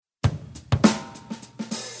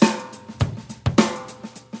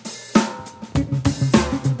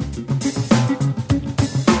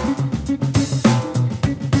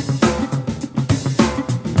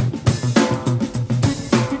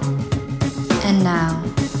now,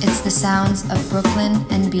 it's the sounds of Brooklyn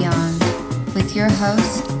and beyond, with your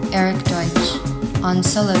host, Eric Deutsch, on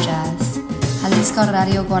Solo Jazz, Jalisco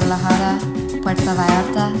Radio Guadalajara, Puerto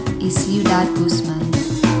Vallarta y Ciudad Guzmán.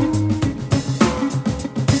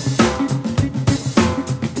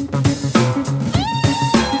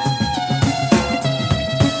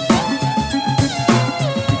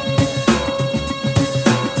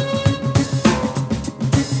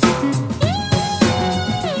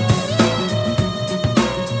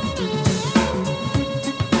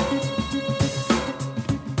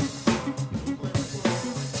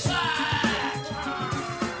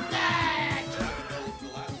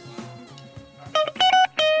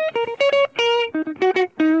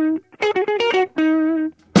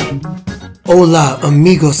 Hola,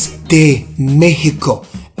 amigos de Mexico,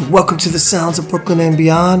 and welcome to the sounds of Brooklyn and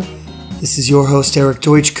beyond. This is your host, Eric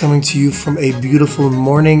Deutsch, coming to you from a beautiful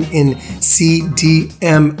morning in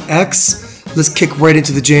CDMX. Let's kick right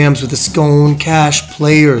into the jams with the Scone Cash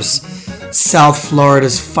Players, South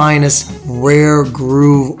Florida's finest rare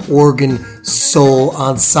groove organ soul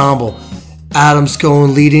ensemble. Adam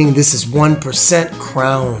Scone leading, this is 1%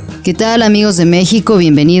 Crown. ¿Qué tal, amigos de México?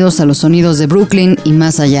 Bienvenidos a los sonidos de Brooklyn y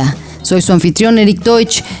más allá. Soy su anfitrión Erik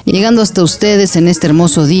Deutsch, llegando hasta ustedes en este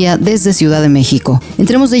hermoso día desde Ciudad de México.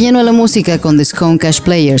 Entremos de lleno a la música con The Scone Cash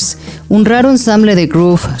Players, un raro ensamble de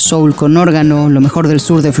groove, soul con órgano, lo mejor del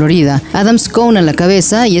sur de Florida. Adam Scone a la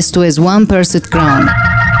cabeza y esto es 1% Crown.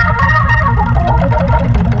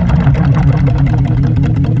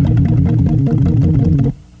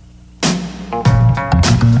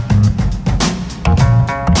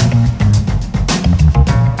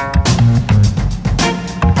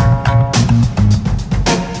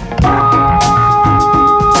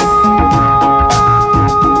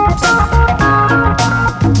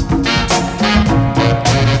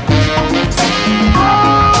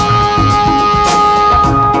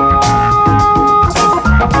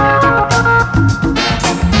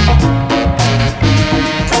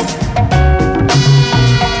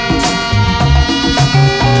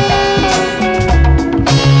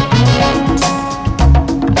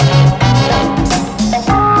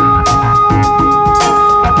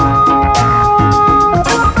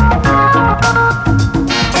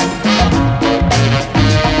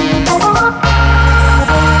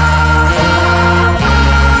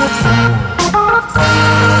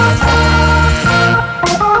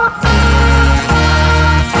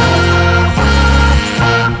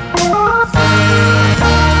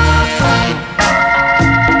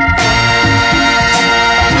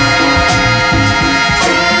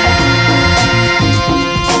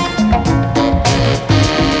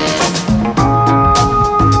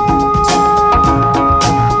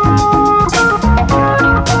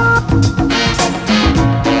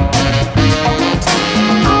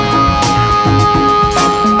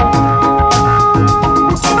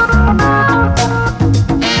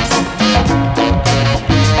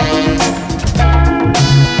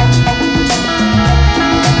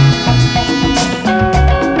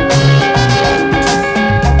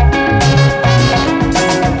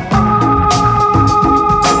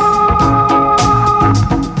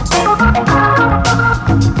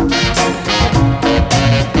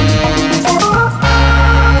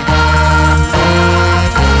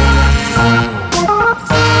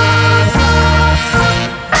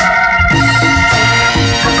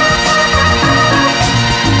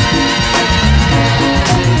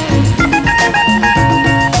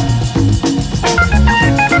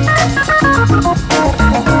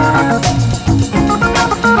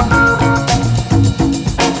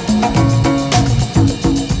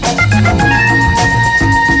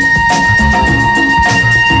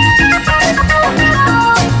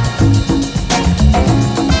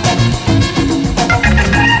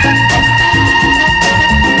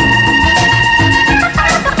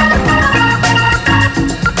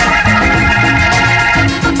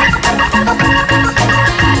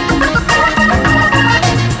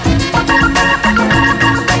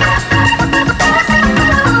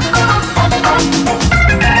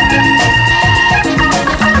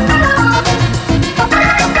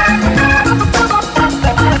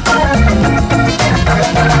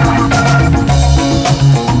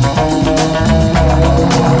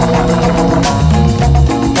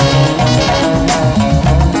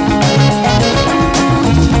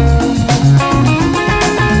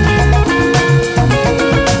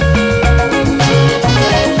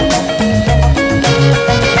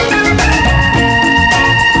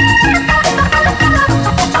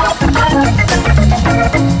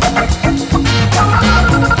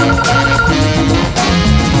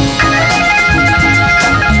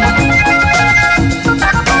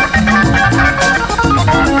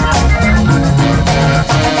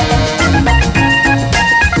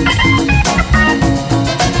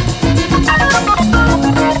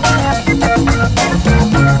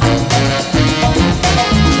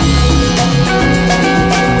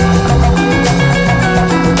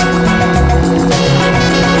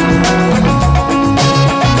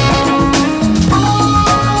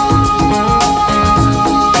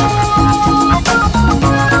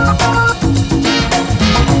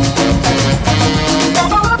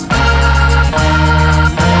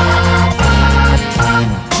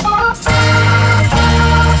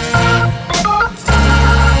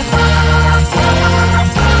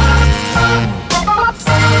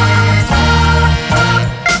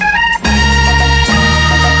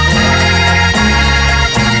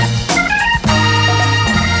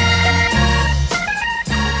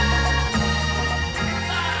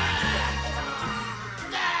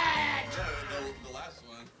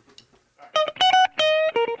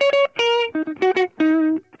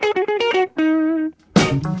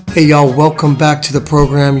 Hey y'all, welcome back to the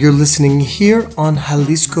program. You're listening here on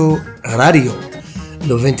Jalisco Radio,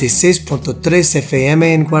 96.3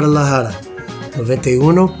 FM en Guadalajara,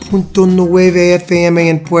 91.9 FM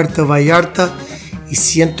en Puerto Vallarta y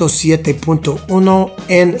 107.1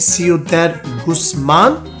 en Ciudad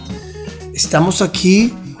Guzmán. Estamos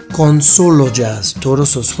aquí con Solo Jazz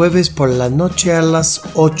todos los jueves por la noche a las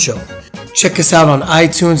 8. Check us out on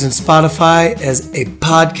iTunes and Spotify as a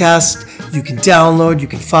podcast. You can download, you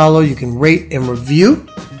can follow, you can rate and review.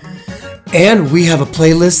 And we have a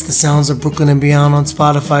playlist, The Sounds of Brooklyn and Beyond, on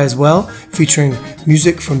Spotify as well, featuring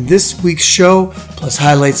music from this week's show, plus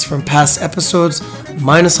highlights from past episodes,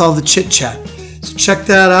 minus all the chit-chat. So check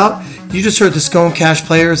that out. You just heard the Scone Cash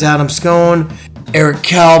Players, Adam Scone, Erik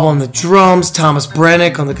Satie on the drums, Thomas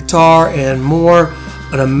Brennick on the guitar, and more.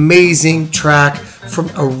 An amazing track from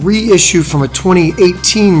a reissue from a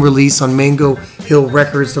 2018 release on Mango Hill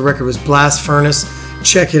Records. The record was Blast Furnace.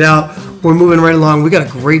 Check it out. We're moving right along. We got a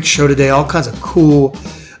great show today. All kinds of cool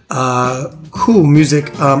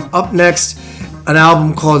music. Up next, an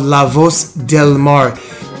album called La Voz del Mar.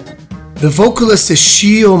 The vocalist is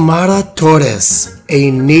Xiomara Torres,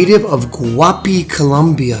 a native of Guapi,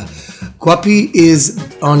 Colombia. Guapi is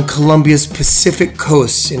on Colombia's Pacific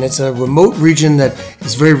coast, and it's a remote region that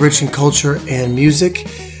is very rich in culture and music.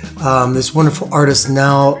 This wonderful artist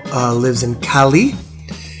now lives in Cali,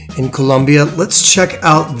 in Colombia. Let's check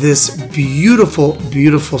out this beautiful,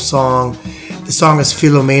 beautiful song. The song is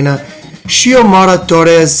Filomena. Xiomara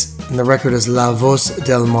Torres, and the record is La Voz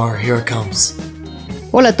del Mar. Here it comes.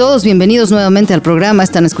 Hola a todos, bienvenidos nuevamente al programa.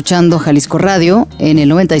 Están escuchando Jalisco Radio en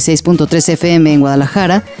el 96.3 FM en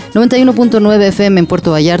Guadalajara, 91.9 FM en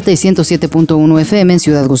Puerto Vallarta y 107.1 FM en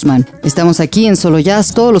Ciudad Guzmán. Estamos aquí en Solo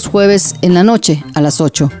Jazz todos los jueves en la noche a las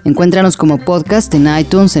 8. Encuéntranos como podcast en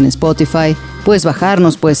iTunes, en Spotify. Puedes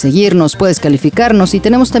bajarnos, puedes seguirnos, puedes calificarnos y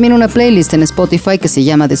tenemos también una playlist en Spotify que se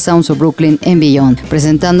llama The Sounds of Brooklyn and Beyond,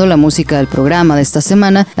 presentando la música del programa de esta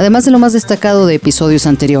semana, además de lo más destacado de episodios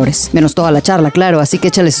anteriores. Menos toda la charla, claro, así que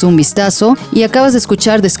échales un vistazo. Y acabas de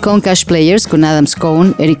escuchar The Scone Cash Players con Adam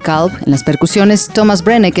Scone, Erik Satie en las percusiones, Thomas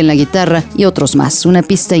Brennick en la guitarra y otros más. Una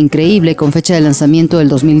pista increíble con fecha de lanzamiento del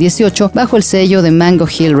 2018 bajo el sello de Mango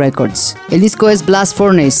Hill Records. El disco es Blast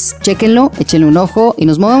Furnace. Chéquenlo, échenle un ojo y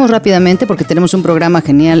nos movemos rápidamente porque tenemos un programa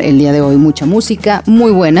genial el día de hoy, mucha música,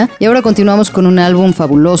 muy buena. Y ahora continuamos con un álbum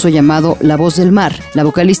fabuloso llamado La Voz del Mar. La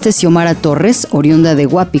vocalista es Xiomara Torres, oriunda de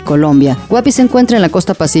Guapi, Colombia. Guapi se encuentra en la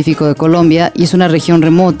costa pacífico de Colombia y es una región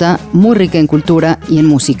remota, muy rica en cultura y en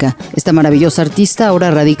música. Esta maravillosa artista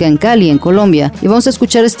ahora radica en Cali, en Colombia, y vamos a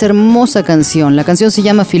escuchar esta hermosa canción. La canción se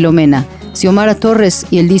llama Filomena. Xiomara Torres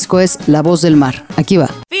y el disco es La Voz del Mar. Aquí va.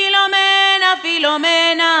 Filomena,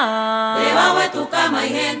 Filomena, debajo de tu cama hay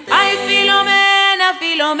gente. Ay, Filomena,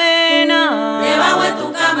 Filomena, debajo de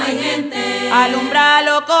tu cama hay gente.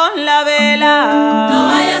 Alúmbralo con la vela, no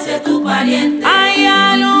vaya a ser tu pariente. Ay,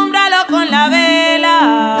 alúmbralo con la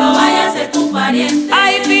vela, no vaya a ser tu pariente.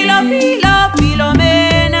 Ay, Filo, Filo,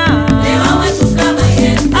 Filomena, debajo de tu cama hay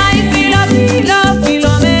gente. Ay, Filo, Filo,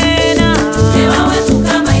 Filomena, debajo de tu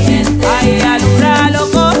cama hay gente. Ay,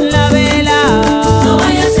 alúmbralo con la vela, no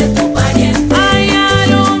vaya a ser tu pariente. Ay,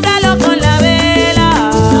 alúmbralo con la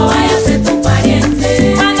vela, no vaya a ser tu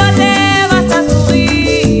pariente. Cuando te vas a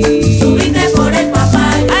subir, subiste por el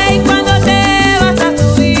papayo. Ay, cuando te vas a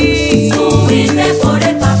subir, subiste por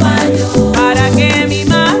el papayo. Para que mi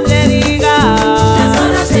madre diga,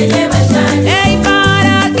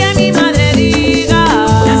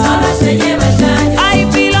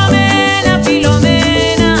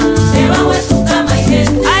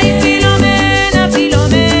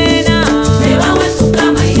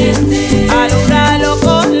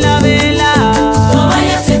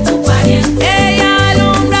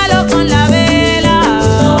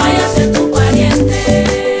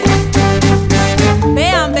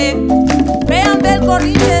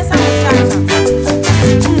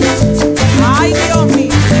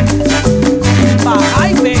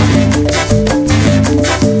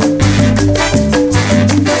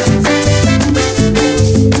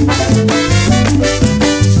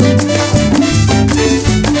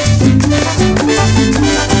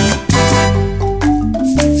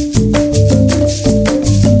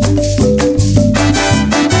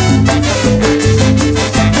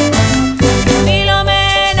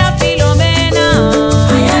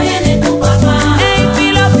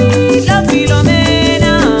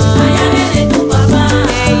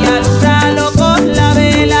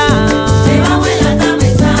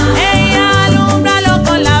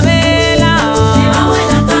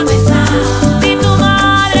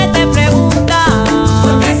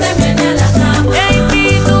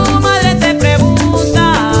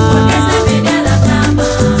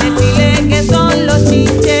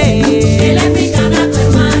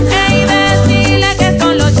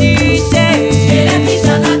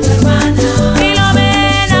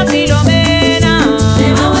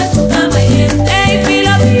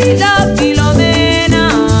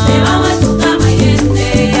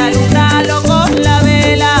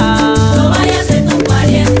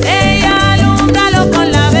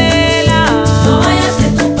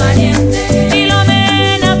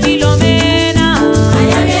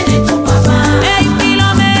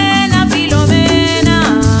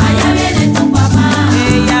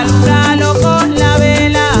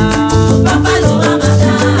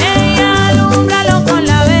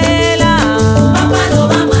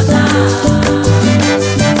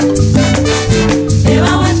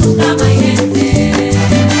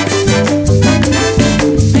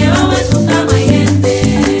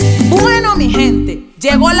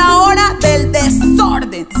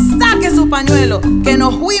 cielo, que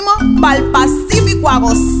nos fuimos pa'l Pacífico a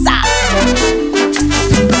gozar.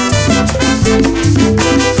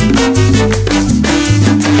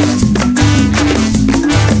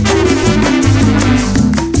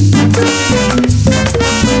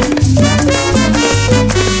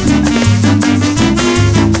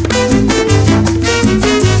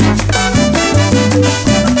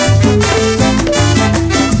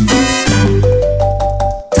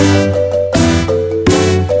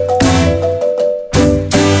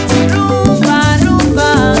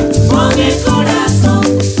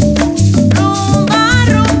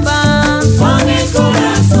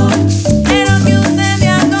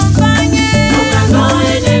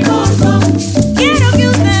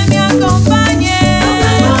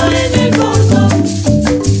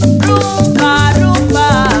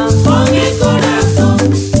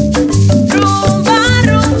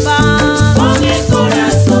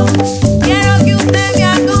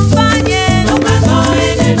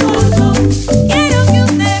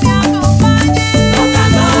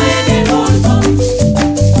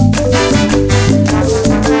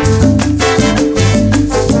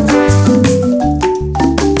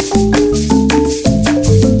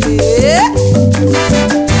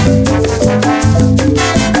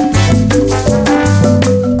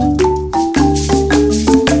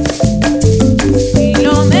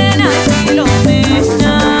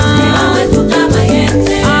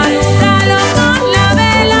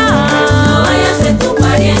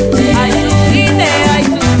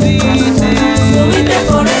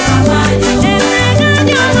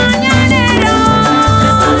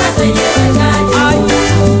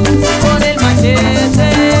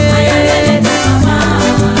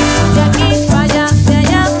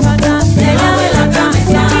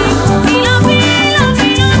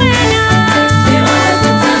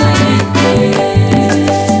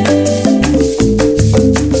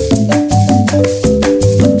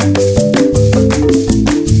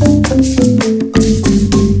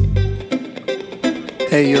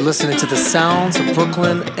 Listening to the sounds of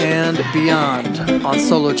Brooklyn and beyond on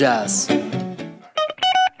Solo Jazz.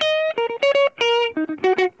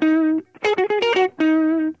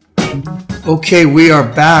 Okay, we are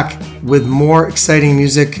back with more exciting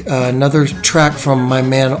music. Another track from my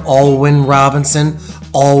man Alwyn Robinson.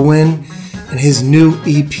 Alwyn and his new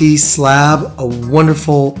EP Slab, a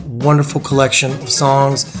wonderful, wonderful collection of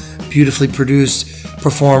songs, beautifully produced,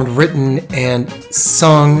 performed, written, and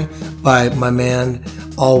sung by my man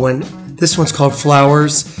Alwyn. This one's called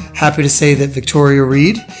Flowers. Happy to say that Victoria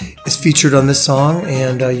Reed is featured on this song,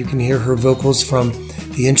 and you can hear her vocals from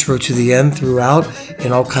the intro to the end throughout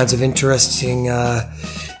in all kinds of interesting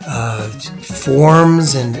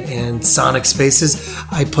forms and sonic spaces.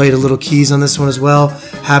 I played a little keys on this one as well.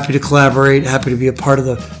 Happy to collaborate, happy to be a part of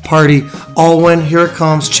the party. Alwyn, here it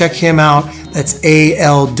comes. Check him out. That's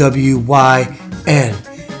ALWYN.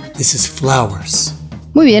 This is Flowers.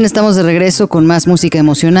 Muy bien, estamos de regreso con más música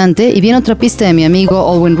emocionante y viene otra pista de mi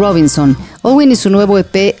amigo Alwyn Robinson. Alwyn y su nuevo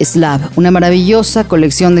EP Slab, una maravillosa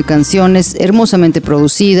colección de canciones hermosamente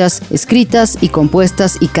producidas, escritas y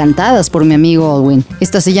compuestas y cantadas por mi amigo Alwyn.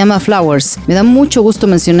 Esta se llama Flowers. Me da mucho gusto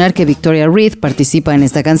mencionar que Victoria Reed participa en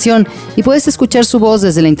esta canción y puedes escuchar su voz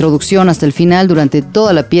desde la introducción hasta el final durante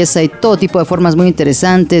toda la pieza y todo tipo de formas muy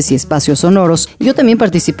interesantes y espacios sonoros. Yo también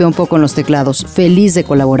participé un poco en los teclados, feliz de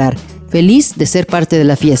colaborar. Feliz de ser parte de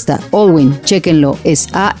la fiesta. Alwyn, chéquenlo, es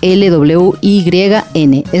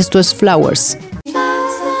ALWYN. Esto es Flowers.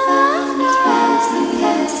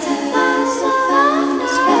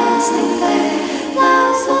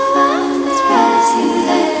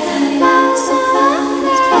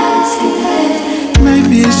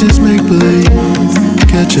 Maybe it's just make-believe,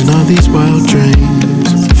 catching all these wild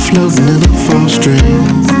dreams, floating in a false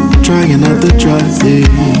dream, trying not to drive deep.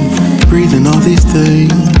 Breathing all these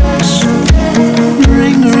things,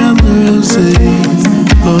 ring around the rosy.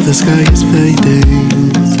 Oh, the sky is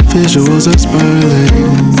fading, visuals are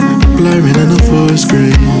spiraling, blurring in a forest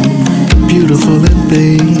green, beautiful and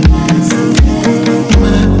big.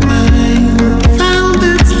 My mind found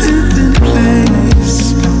its living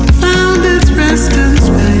place, found its resting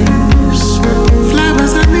space.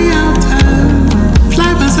 Flowers on the altar,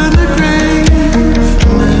 flowers on the grave.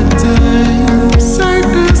 My time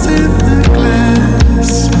circles in the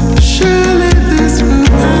glass. Surely this will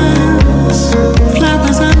pass.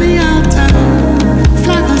 Flowers on the altar,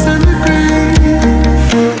 flowers on the grave.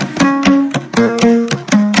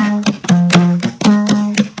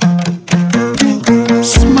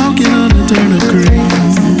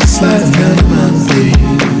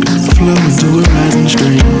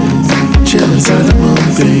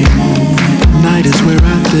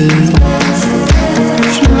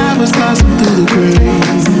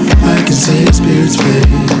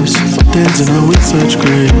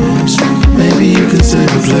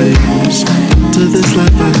 this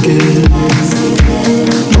life I give.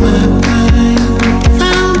 My mind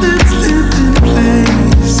found its living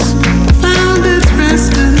place, found its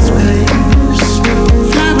resting space.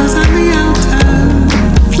 Flowers on the altar,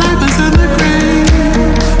 flowers on the grave.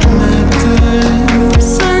 My time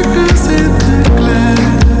circles in the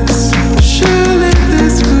glass. Surely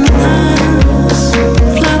this will pass.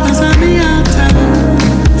 Flowers on the altar,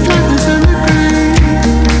 flowers on the grave.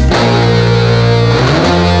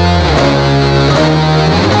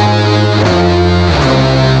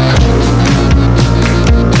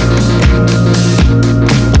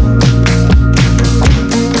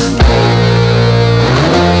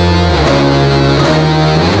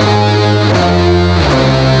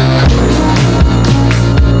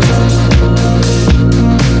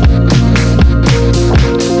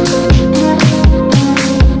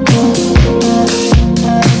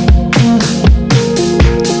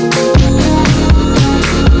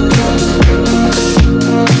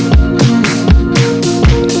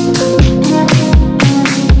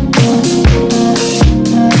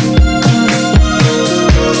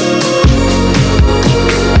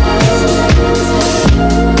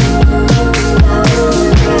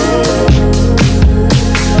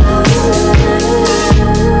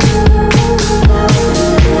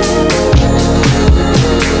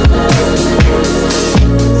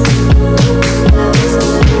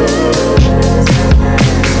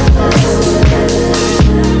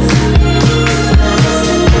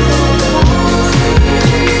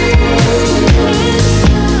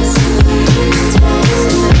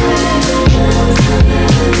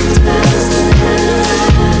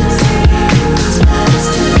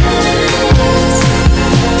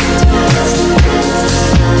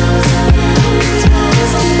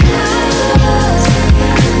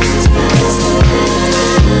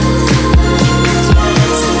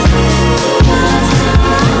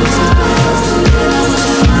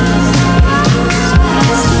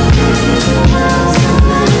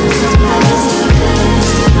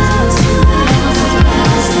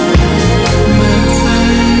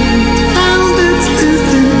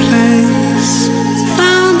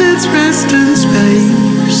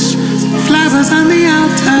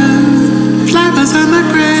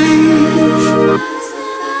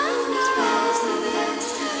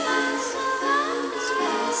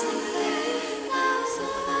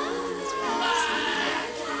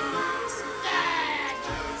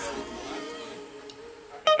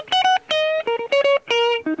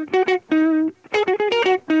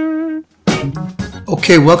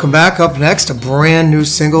 Okay, welcome back. Up next, a brand new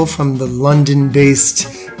single from the London-based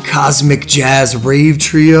cosmic jazz rave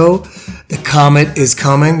trio, The Comet is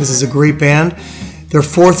Coming. This is a great band. Their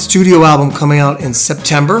fourth studio album coming out in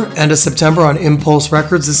September, end of September on Impulse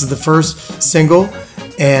Records. This is the first single,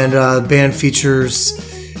 and the band features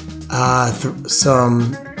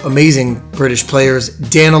some amazing British players.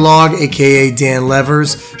 Danalog, a.k.a. Dan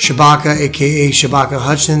Levers, Shabaka, a.k.a. Shabaka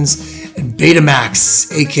Hutchins, and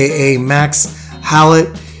Betamax, a.k.a. Max Hallett.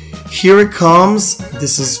 Here it comes.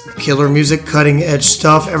 This is killer music, cutting edge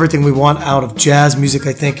stuff, everything we want out of jazz music,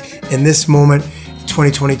 I think, in this moment,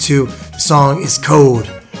 2022. The song is Code.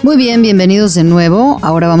 Muy bien, bienvenidos de nuevo.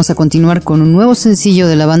 Ahora vamos a continuar con un nuevo sencillo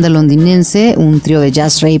de la banda londinense, un trío de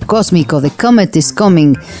jazz rave cósmico, The Comet is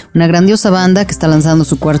Coming, una grandiosa banda que está lanzando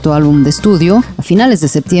su cuarto álbum de estudio a finales de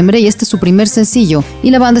septiembre, y este es su primer sencillo, y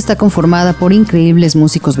la banda está conformada por increíbles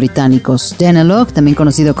músicos británicos. Danalog, también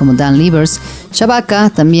conocido como Dan Levers, Shabaka,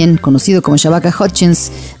 también conocido como Shabaka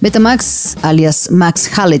Hutchins, Betamax, alias Max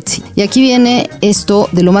Hallett. Y aquí viene esto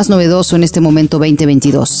de lo más novedoso en este momento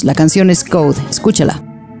 2022. La canción es Code, escúchala.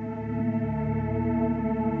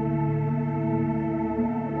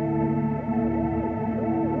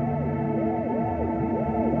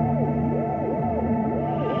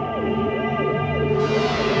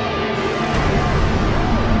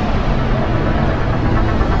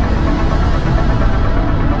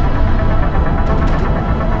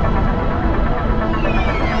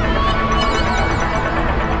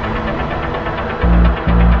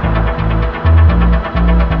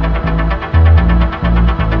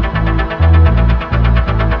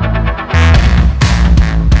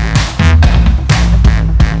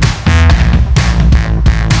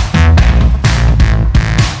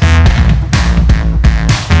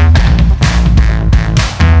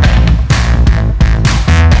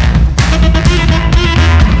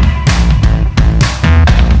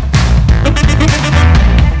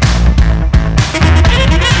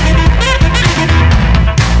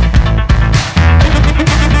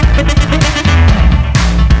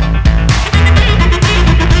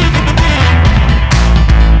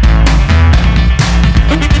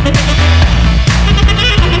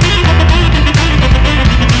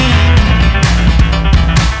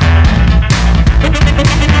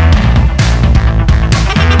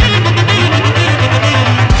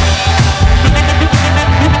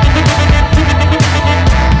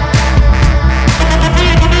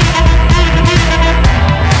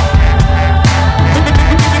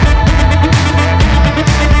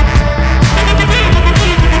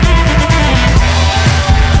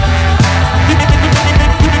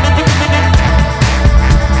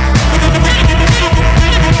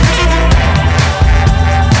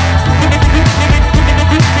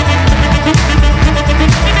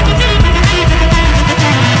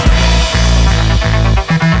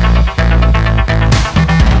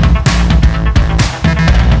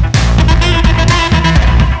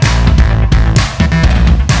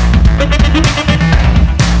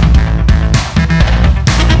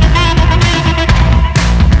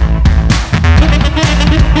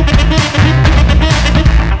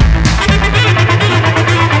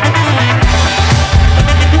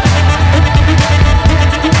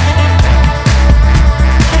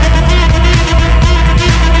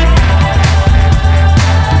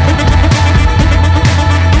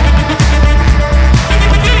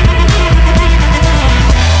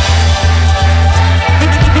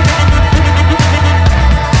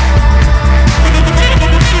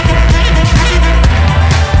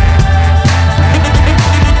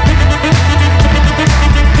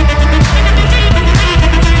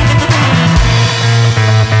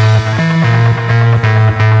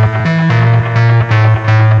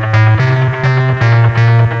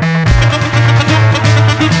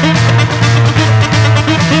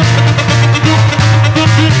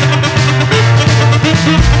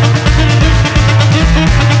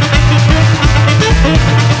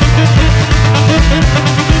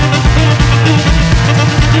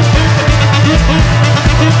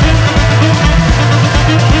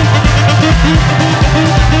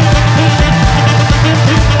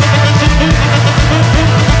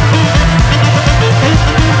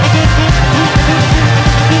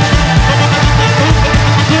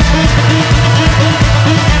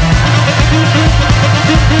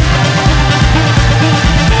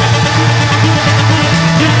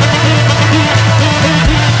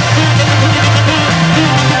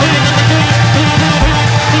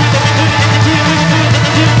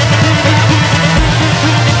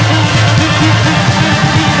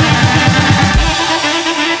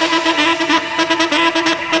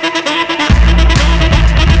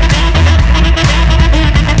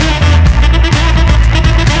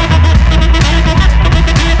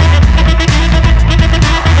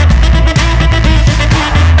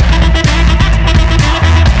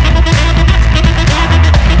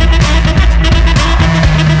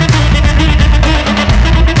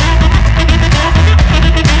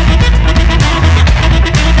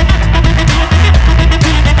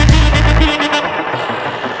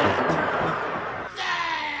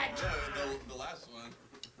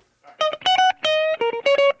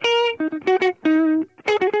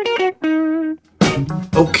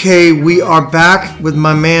 Okay, we are back with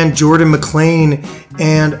my man Jordan McLean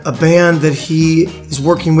and a band that he is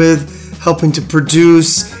working with, helping to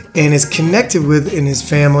produce, and is connected with in his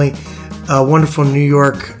family. A wonderful New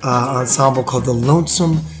York ensemble called the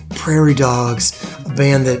Lonesome Prairie Dogs, a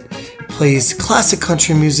band that plays classic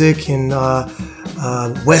country music and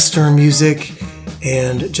Western music,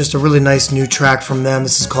 and just a really nice new track from them.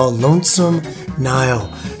 This is called Lonesome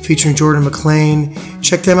Nile, featuring Jordan McLean.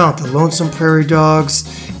 Check them out, the Lonesome Prairie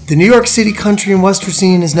Dogs. The New York City country and western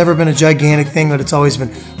scene has never been a gigantic thing, but it's always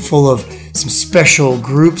been full of some special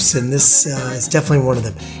groups, and this is definitely one of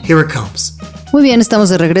them. Here it comes. Muy bien, estamos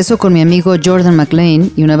de regreso con mi amigo Jordan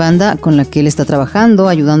McLean y una banda con la que él está trabajando,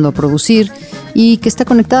 ayudando a producir y que está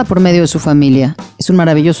conectada por medio de su familia. Es un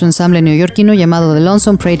maravilloso ensamble neoyorquino llamado The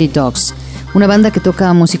Lonesome Prairie Dogs, una banda que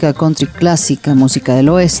toca música country clásica, música del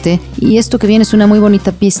oeste, y esto que viene es una muy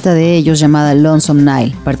bonita pista de ellos llamada Lonesome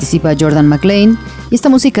Nile. Participa Jordan McLean, y esta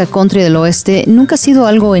música country del oeste nunca ha sido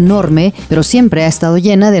algo enorme, pero siempre ha estado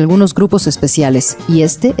llena de algunos grupos especiales, y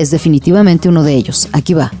este es definitivamente uno de ellos.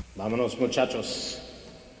 Aquí va. Vámonos, muchachos.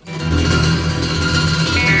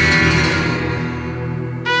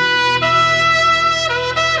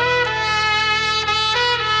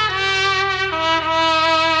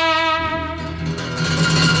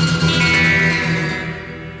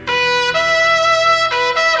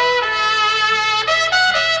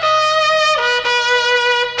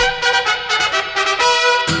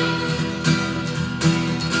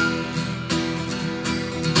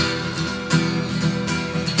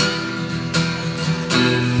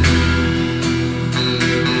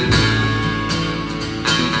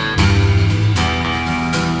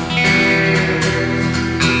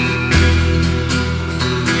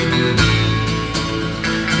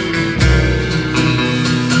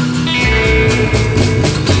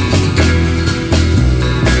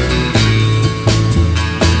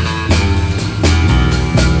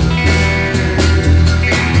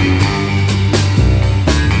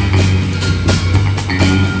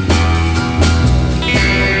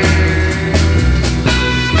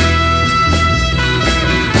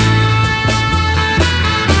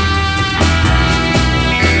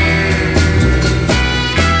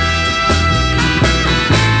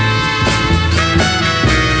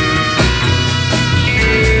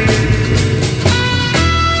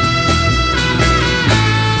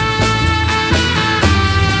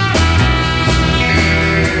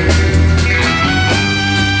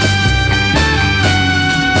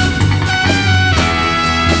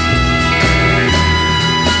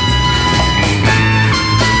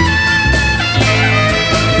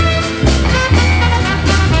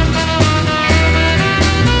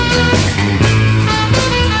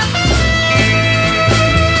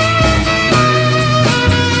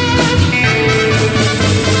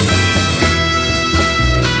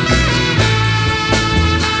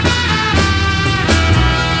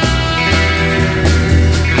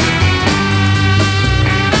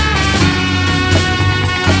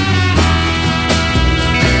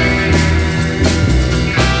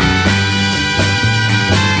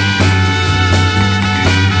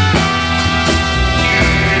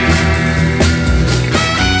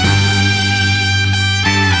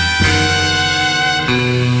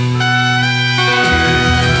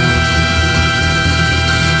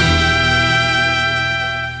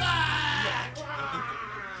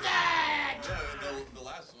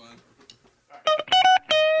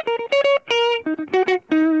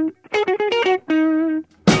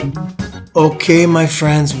 Okay, my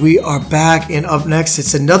friends, we are back, and up next,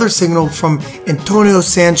 it's another signal from Antonio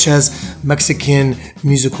Sanchez, Mexican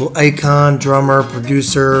musical icon, drummer,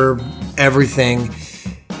 producer, everything.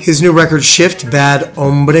 His new record, Shift, Bad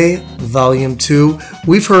Hombre, Volume 2.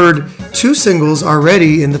 We've heard 2 singles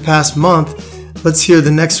already in the past month. Let's hear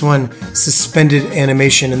the next one, Suspended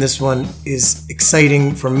Animation, and this one is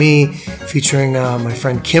exciting for me, featuring my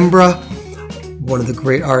friend Kimbra, one of the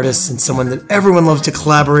great artists and someone that everyone loves to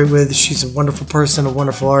collaborate with. She's a wonderful person, a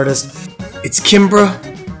wonderful artist. It's Kimbra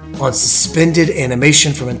on Suspended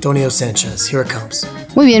Animation from Antonio Sanchez. Here it comes.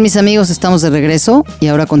 Muy bien, mis amigos, estamos de regreso y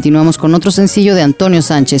ahora continuamos con otro sencillo de Antonio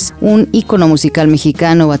Sanchez, un ícono musical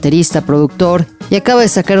mexicano, baterista, productor, y acaba de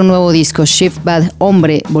sacar un nuevo disco, Shift Bad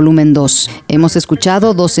Hombre, volumen 2. Hemos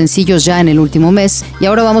escuchado 2 sencillos ya en el último mes y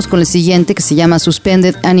ahora vamos con el siguiente, que se llama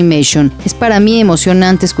Suspended Animation. Es para mí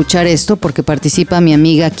emocionante escuchar esto porque participa mi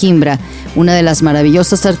amiga Kimbra, una de las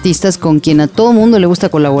maravillosas artistas con quien a todo mundo le gusta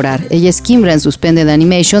colaborar. Ella es Kimbra en Suspended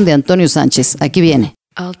Animation de Antonio Sánchez. Aquí viene.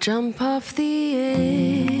 I'll jump off the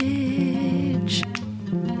edge,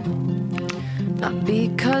 not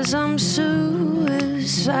because I'm suicidal,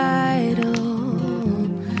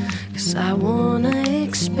 'cause 'cause I wanna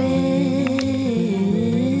expand.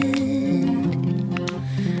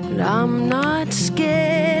 And I'm not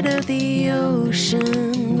scared of the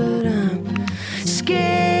ocean, but I'm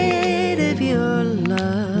scared of your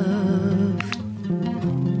love.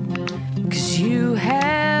 'Cause you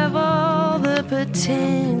have all the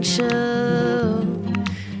potential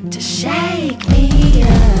to shake me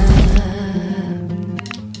up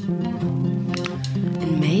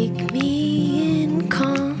and make me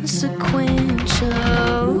inconsequential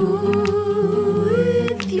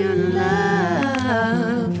with your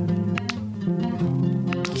love.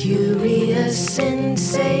 Curious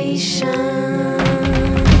sensation,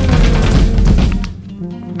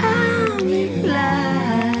 I'm in love.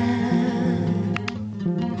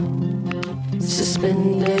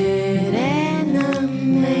 Suspended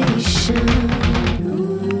animation.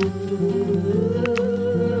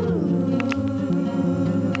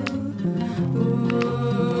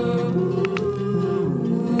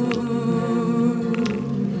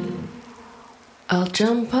 I'll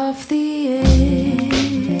jump off the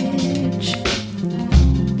edge,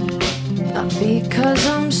 not because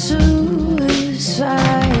I'm suicidal,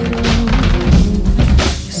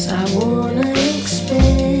 'cause I wanna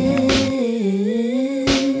expand.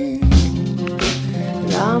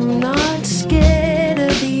 And I'm not scared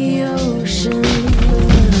of the ocean,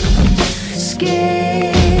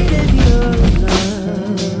 scared of your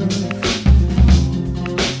love,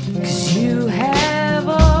 'cause you have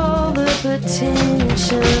all the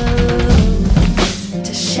potential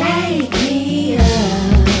to shake me up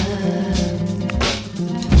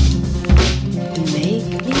and make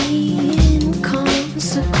me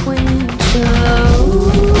inconsequential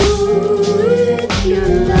with your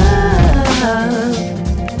love.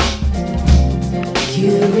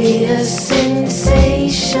 Curious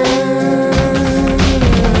sensation,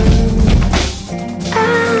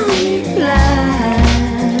 I'm in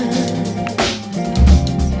love.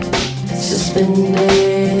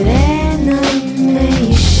 Suspended animation.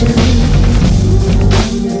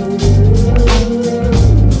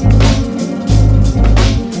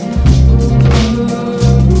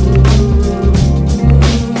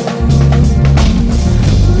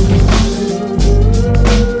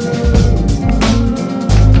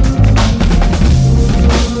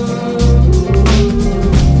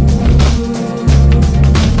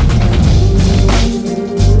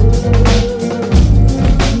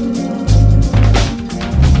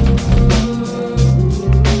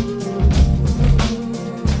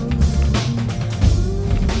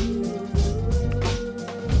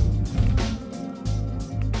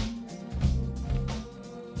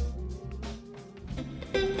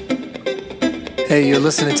 Hey, you're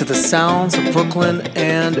listening to the sounds of Brooklyn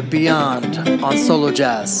and beyond on Solo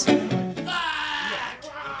Jazz.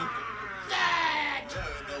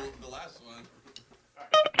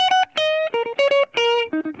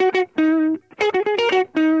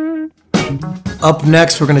 Up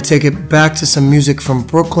next, we're going to take it back to some music from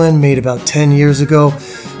Brooklyn, made about 10 years ago,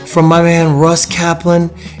 from my man Russ Kaplan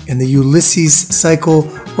in the Ulysses cycle.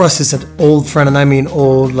 Russ is an old friend, and I mean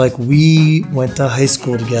old, like we went to high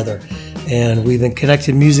school together, and we've been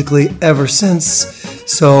connected musically ever since.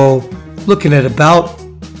 So, looking at about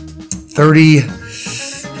 30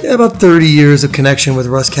 years of connection with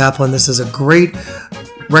Russ Kaplan. This is a great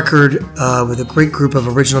record with a great group of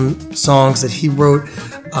original songs that he wrote,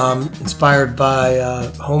 inspired by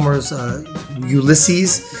Homer's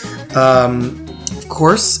Ulysses, of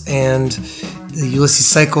course. And the Ulysses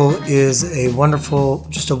cycle is a wonderful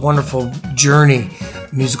journey,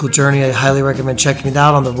 musical journey. I highly recommend checking it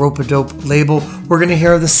out on the Ropeadope label. We're going to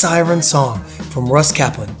hear the Siren Song from Russ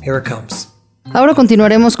Kaplan. Here it comes. Ahora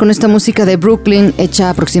continuaremos con esta música de Brooklyn, hecha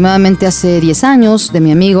aproximadamente hace 10 años, de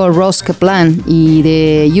mi amigo Russ Kaplan y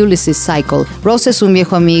de Ulysses Cycle. Russ es un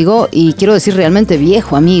viejo amigo, y quiero decir realmente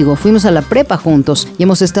viejo amigo. Fuimos a la prepa juntos y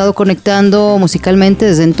hemos estado conectando musicalmente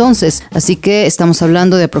desde entonces, así que estamos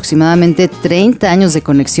hablando de aproximadamente 30 años de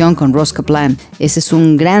conexión con Russ Kaplan. Ese es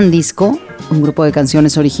un gran disco, un grupo de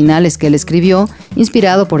canciones originales que él escribió,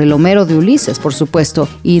 inspirado por el Homero de Ulises, por supuesto,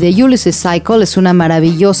 y The Ulysses Cycle es una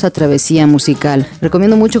maravillosa travesía musical.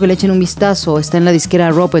 Recomiendo mucho que le echen un vistazo, está en la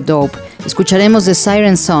disquera Ropeadope. Escucharemos The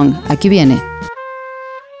Siren Song, aquí viene.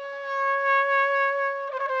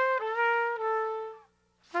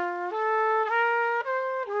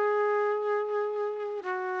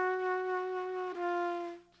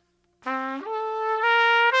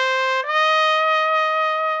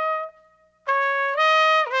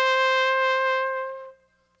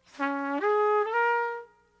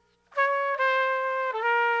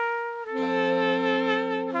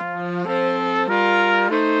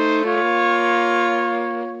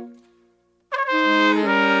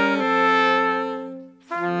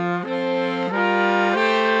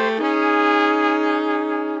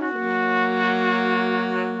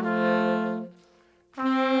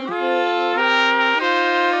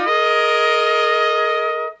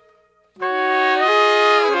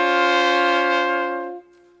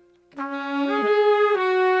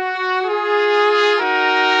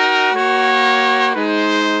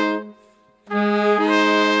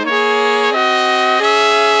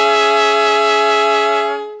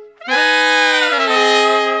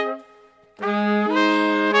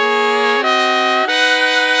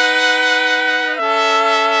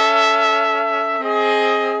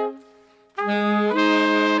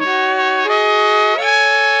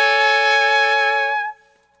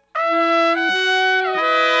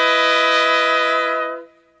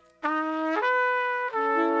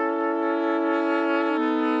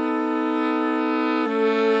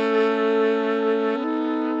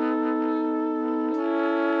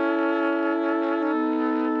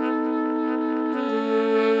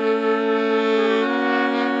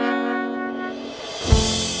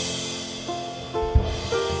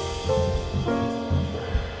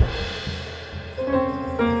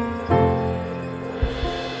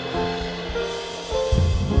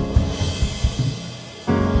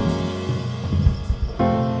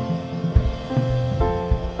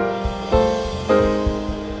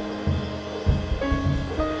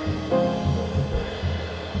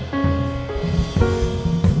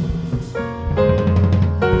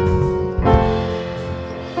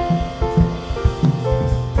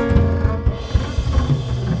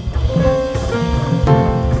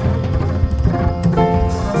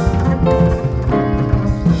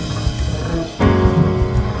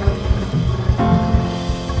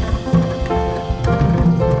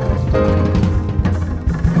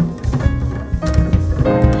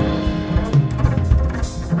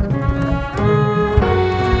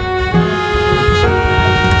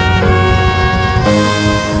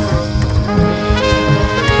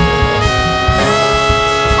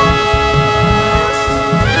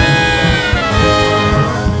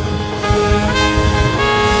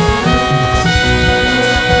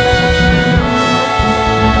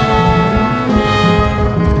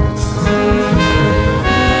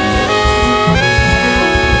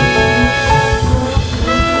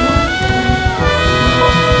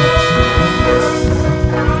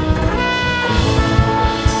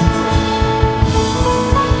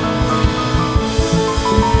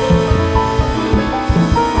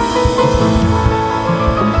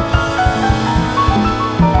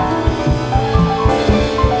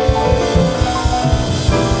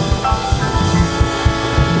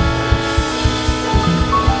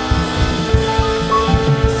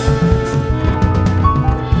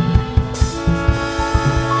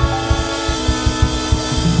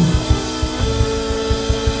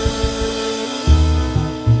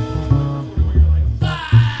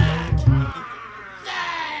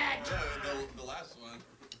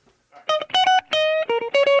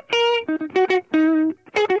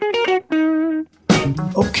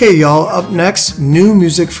 Okay, y'all, up next, new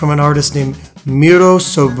music from an artist named Miro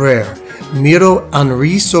Henry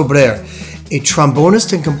Sobrer, a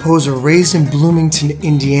trombonist and composer raised in Bloomington,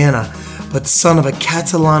 Indiana, but the son of a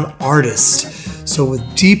Catalan artist. So with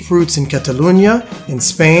deep roots in Catalonia, in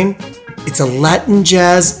Spain, it's a Latin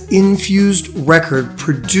jazz infused record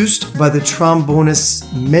produced by the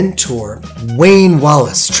trombonist's mentor,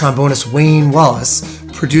 trombonist Wayne Wallace,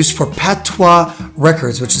 produced for Patois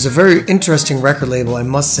Records, which is a very interesting record label, I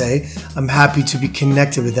must say. I'm happy to be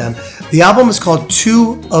connected with them. The album is called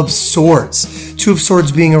Two of Swords. Two of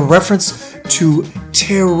Swords being a reference to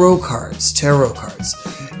tarot cards.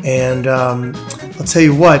 And I'll tell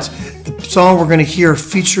you what, the song we're going to hear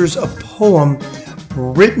features a poem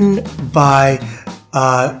written by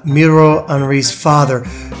Miro Henry's father,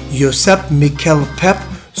 Josep Miquel Pep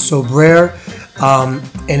Sobrer,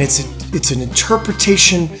 and it's an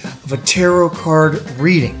interpretation of a tarot card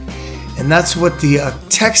reading. And that's what the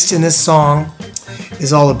text in this song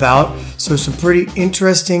is all about. So some pretty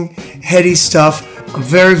interesting, heady stuff. I'm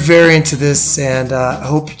very, very into this, and I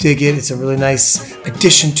hope you dig it. It's a really nice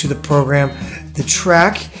addition to the program. The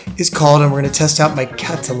track is called, and we're going to test out my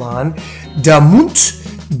Catalan, Damunt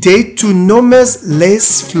de tu nomes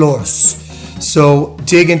les flors. So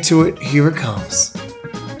dig into it. Here it comes.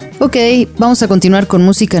 Ok, vamos a continuar con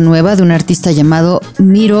música nueva de un artista llamado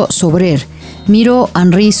Miro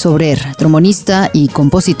Henry Sobrer, trombonista y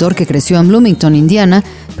compositor que creció en Bloomington, Indiana,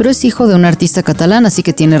 pero es hijo de un artista catalán, así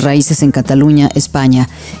que tiene raíces en Cataluña, España.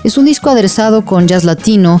 Es un disco aderezado con jazz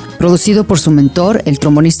latino, producido por su mentor, el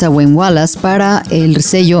trombonista Wayne Wallace, para el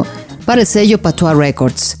sello Patois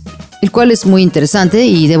Records, el cual es muy interesante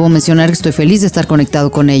y debo mencionar que estoy feliz de estar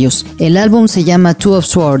conectado con ellos. El álbum se llama Two of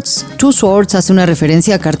Swords. Two Swords hace una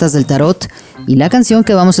referencia a cartas del tarot y la canción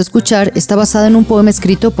que vamos a escuchar está basada en un poema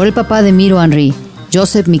escrito por el papá de Miro Henry,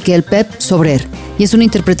 Josep Miquel Pep Sobrer, y es una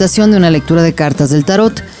interpretación de una lectura de cartas del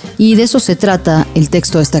tarot, y de eso se trata el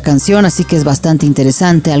texto de esta canción, así que es bastante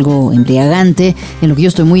interesante, algo embriagante, en lo que yo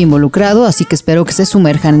estoy muy involucrado, así que espero que se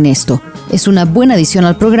sumerjan en esto. Es una buena adición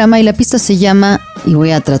al programa y la pista se llama, y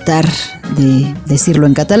voy a tratar de decirlo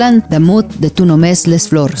en catalán, Damunt de tu nomes les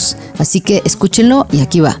flors. Así que escúchenlo y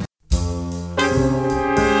aquí va.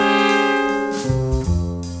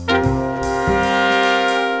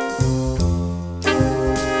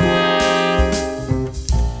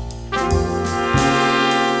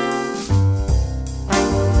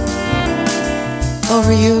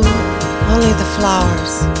 Over you, only the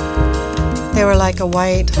flowers. They were like a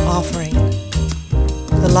white offering.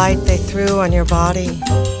 The light they threw on your body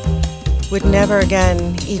would never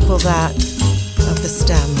again equal that of the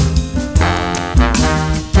stem.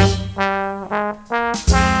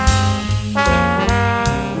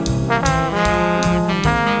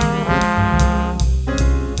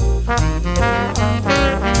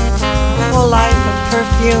 A whole life of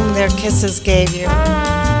perfume their kisses gave you.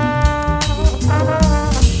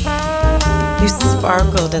 You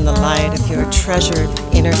sparkled in the light of your treasured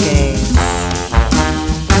inner gaze.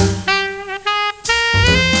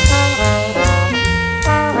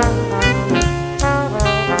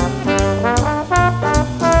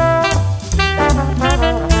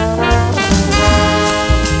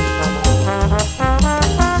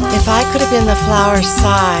 If I could have been the flower's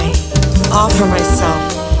sigh, offer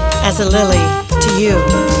myself as a lily to you,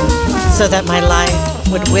 so that my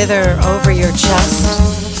life would wither over your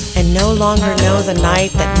chest and no longer know the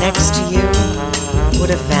night that next to you would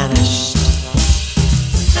have vanished.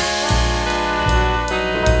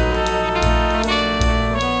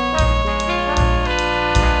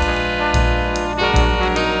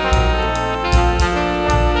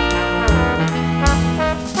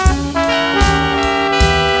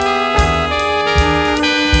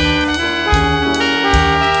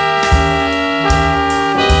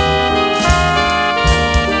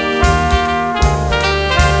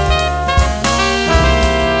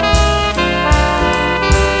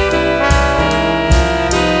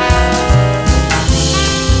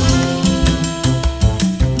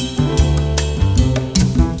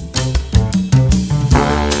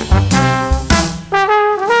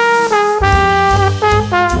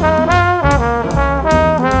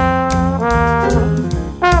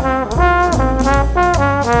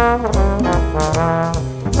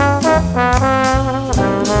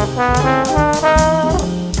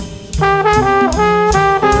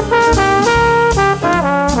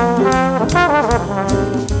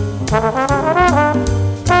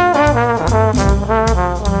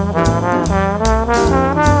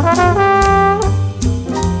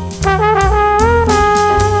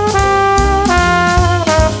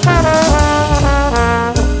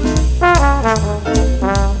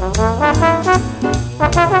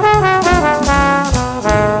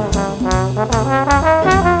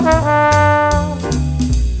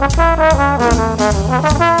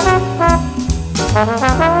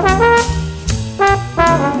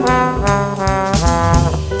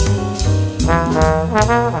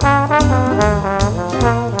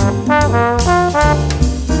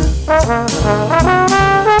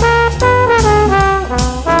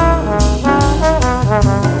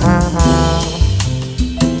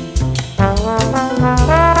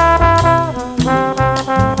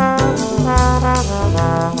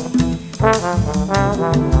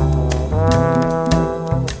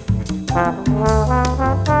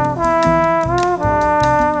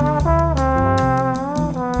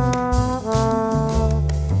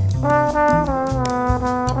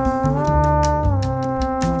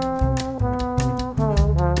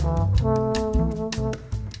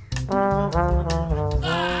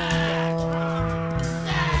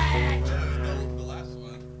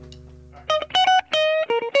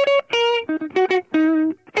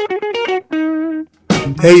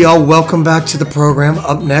 Hey y'all, welcome back to the program.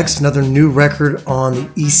 Up next, another new record on the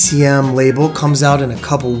ECM label comes out in a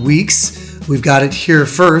couple weeks. We've got it here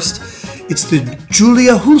first. It's the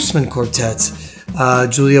Julia Husman Quartet.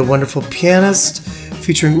 Julia, wonderful pianist,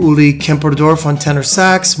 featuring Uli Kemperdorf on tenor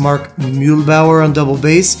sax, Mark Mühlbauer on double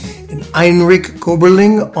bass, and Heinrich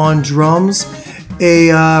Koberling on drums.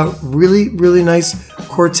 A really, really nice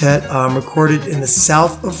quartet recorded in the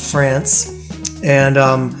south of France. And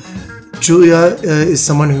Julia is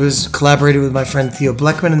someone who has collaborated with my friend Theo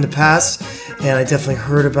Bleckman in the past, and I definitely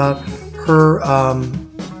heard about her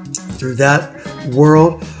through that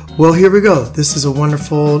world. Well, here we go. This is a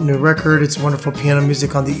wonderful new record. It's wonderful piano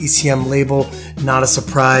music on the ECM label. Not a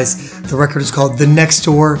surprise. The record is called The Next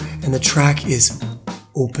Door, and the track is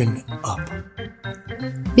Open Up.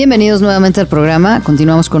 Bienvenidos nuevamente al programa.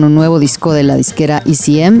 Continuamos con un nuevo disco de la disquera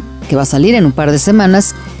ECM que va a salir en un par de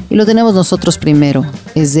semanas y lo tenemos nosotros primero.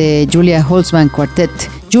 Es de Julia Husman Quartet.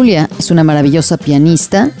 Julia es una maravillosa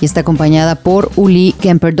pianista y está acompañada por Uli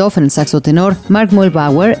Kemperdorf en el saxo tenor, Mark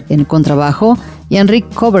Mühlbauer en el contrabajo y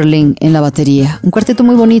Heinrich Koberling en la batería. Un cuarteto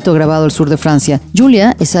muy bonito grabado al sur de Francia.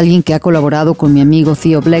 Julia es alguien que ha colaborado con mi amigo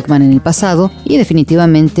Theo Bleckman en el pasado y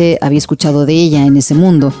definitivamente había escuchado de ella en ese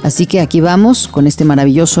mundo. Así que aquí vamos con este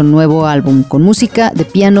maravilloso nuevo álbum con música de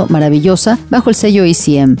piano maravillosa bajo el sello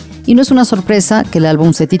ECM. Y no es una sorpresa que el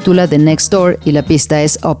álbum se titula The Next Door y la pista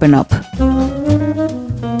es Open Up.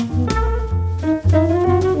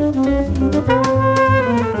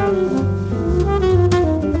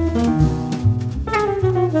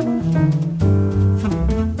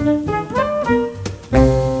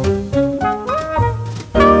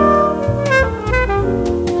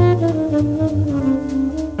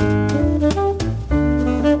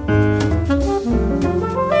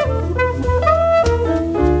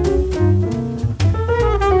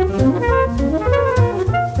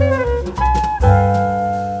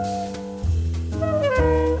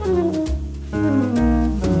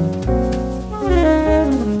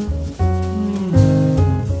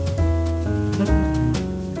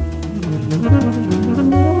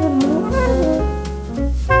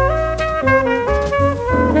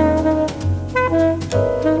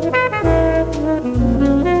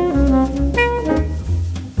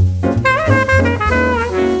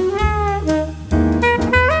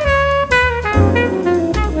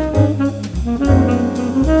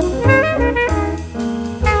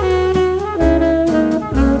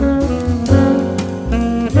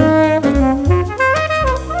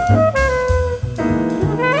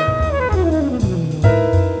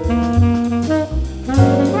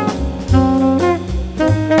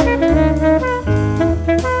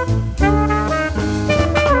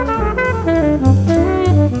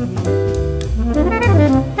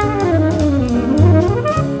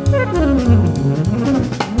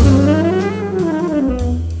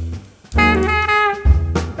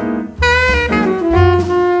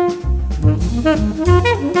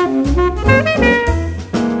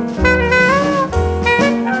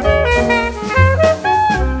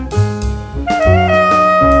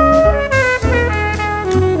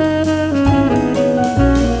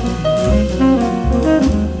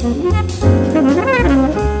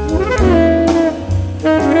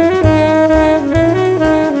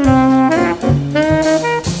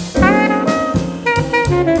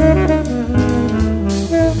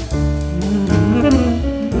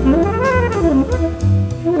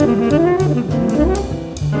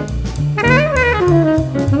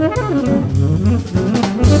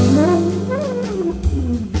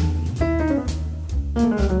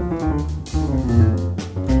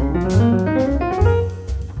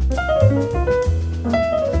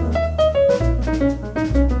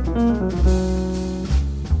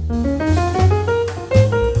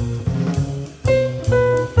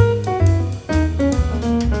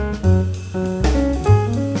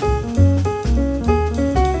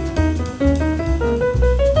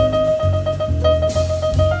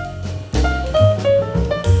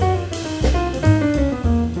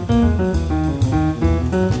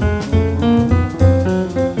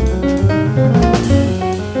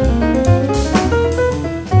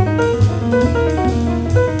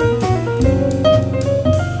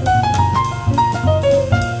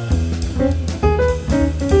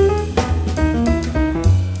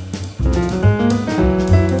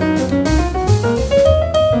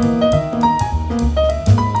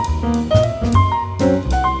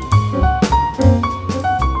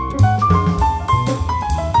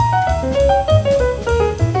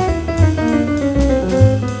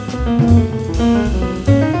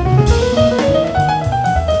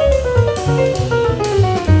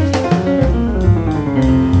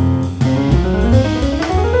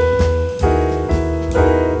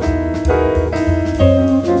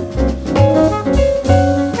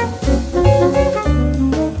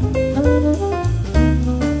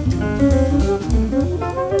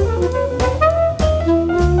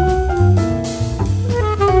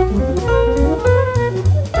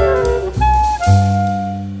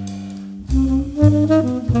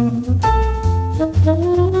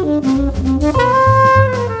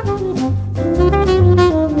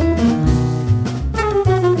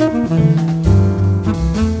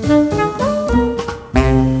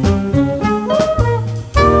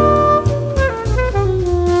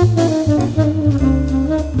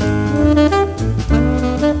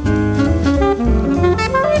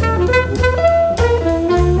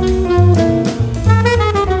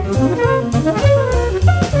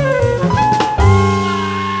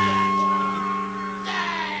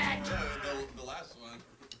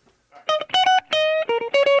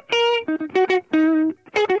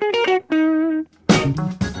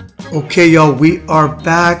 Okay, y'all, we are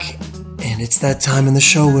back, and it's that time in the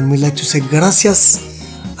show when we like to say gracias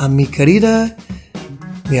a mi querida,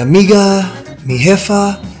 mi amiga, mi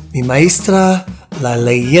jefa, mi maestra, la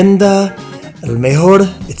leyenda, el mejor,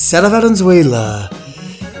 it's Sara Valenzuela,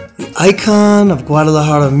 the icon of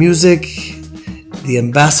Guadalajara music, the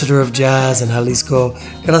ambassador of jazz in Jalisco.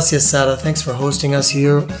 Gracias, Sara. Thanks for hosting us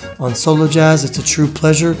here on Solo Jazz. It's a true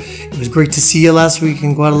pleasure. It was great to see you last week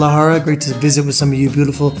in Guadalajara. Great to visit with some of you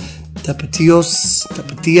beautiful tapatías,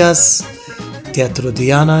 Teatro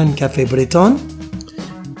Diana and Café Breton.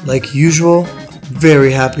 Like usual,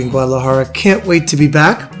 very happy in Guadalajara. Can't wait to be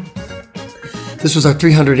back. This was our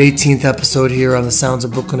 318th episode here on the Sounds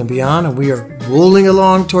of Brooklyn and Beyond, and we are rolling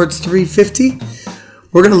along towards 350.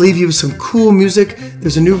 We're going to leave you with some cool music.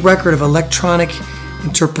 There's a new record of electronic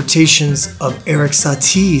interpretations of Erik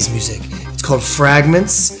Satie's music. It's called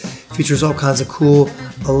Fragments. Features all kinds of cool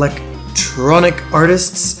electronic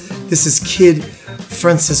artists. This is Kid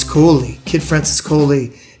Francescoli,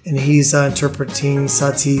 and he's interpreting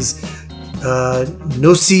Satie's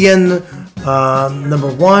No Cien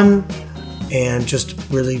 #1, and just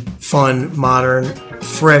really fun, modern,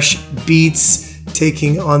 fresh beats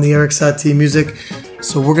taking on the Erik Satie music.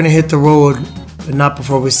 So we're going to hit the road, but not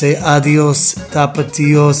before we say adios,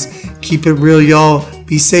 tapatíos. Keep it real, y'all.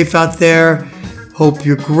 Be safe out there. Hope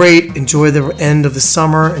you're great. Enjoy the end of the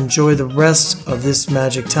summer. Enjoy the rest of this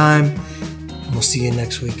magic time. And we'll see you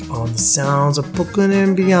next week on the Sounds of Brooklyn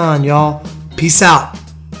and Beyond, y'all. Peace out.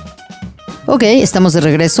 Ok, estamos de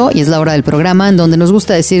regreso y es la hora del programa en donde nos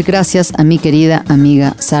gusta decir gracias a mi querida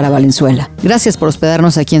amiga Sara Valenzuela. Gracias por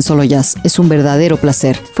hospedarnos aquí en Solo Jazz, es un verdadero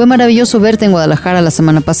placer. Fue maravilloso verte en Guadalajara la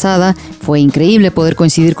semana pasada, fue increíble poder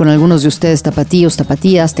coincidir con algunos de ustedes tapatíos,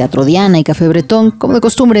 tapatías, Teatro Diana y Café Bretón, como de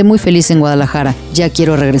costumbre muy feliz en Guadalajara. Ya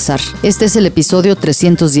quiero regresar. Este es el episodio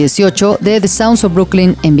 318 de The Sounds of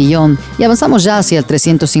Brooklyn and Beyond y avanzamos ya hacia el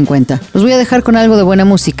 350. Los voy a dejar con algo de buena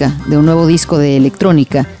música, de un nuevo disco de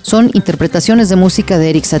electrónica. Son interpretaciones de música de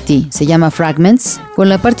Erik Satie, se llama Fragments, con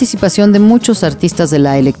la participación de muchos artistas de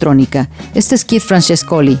la electrónica. Este es Kid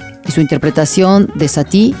Francescoli y su interpretación de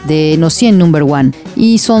Satie de No Cien #1,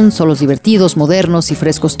 y son solos divertidos, modernos y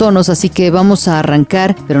frescos tonos, así que vamos a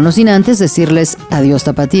arrancar, pero no sin antes decirles adiós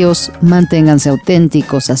tapatíos, manténganse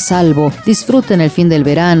auténticos, a salvo, disfruten el fin del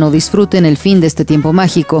verano, disfruten el fin de este tiempo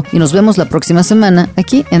mágico y nos vemos la próxima semana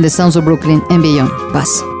aquí en The Sounds of Brooklyn and Beyond.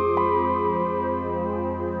 Paz.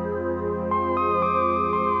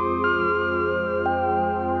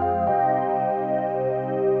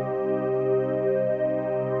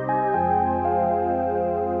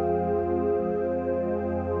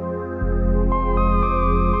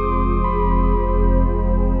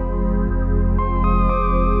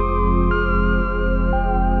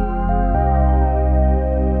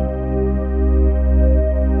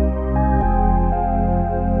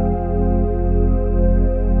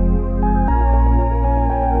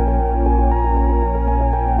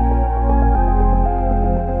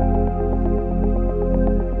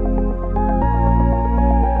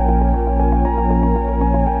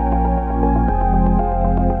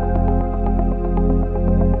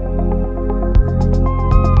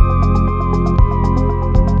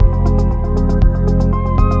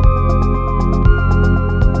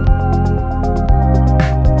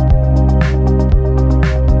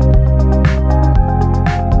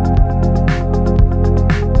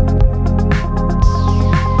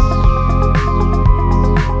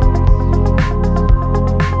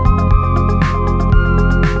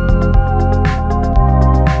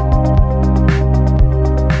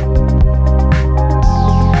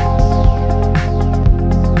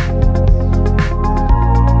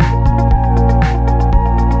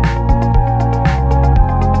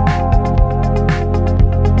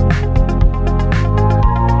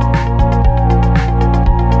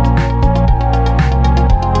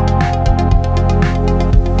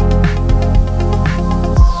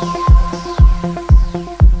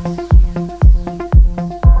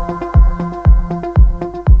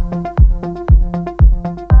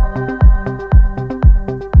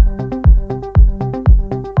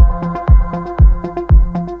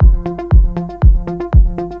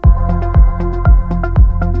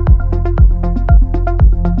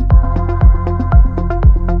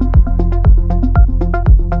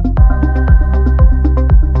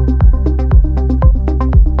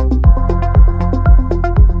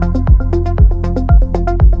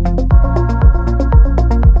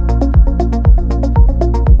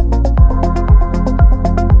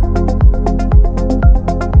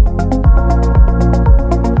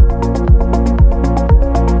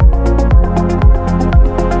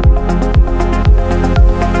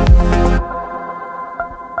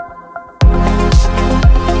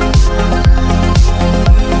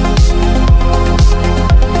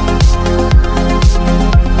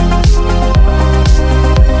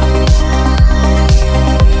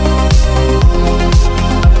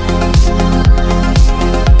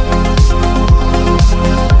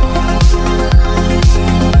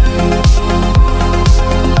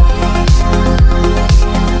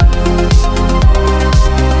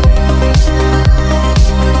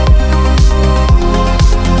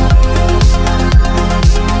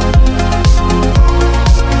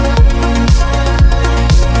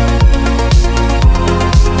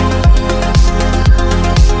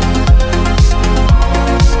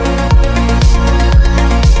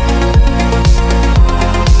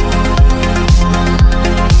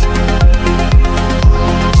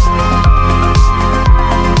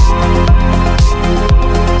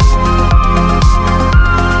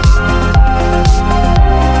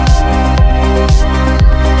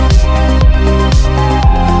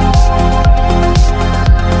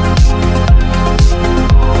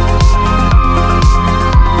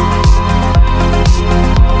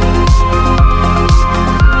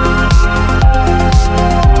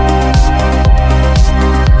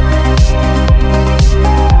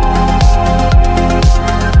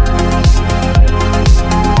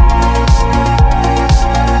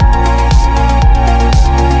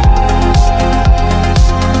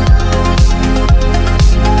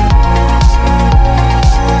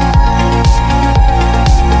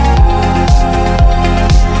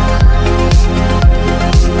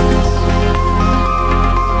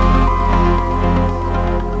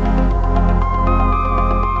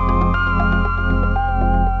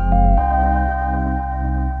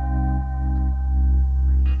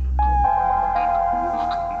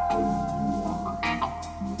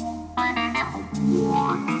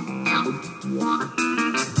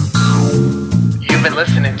 You've been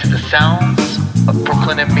listening to the sounds of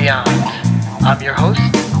Brooklyn and beyond. I'm your host,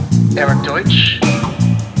 Erik Deutsch,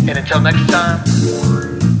 and until next time,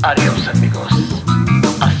 adios amigos.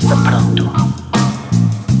 Hasta pronto.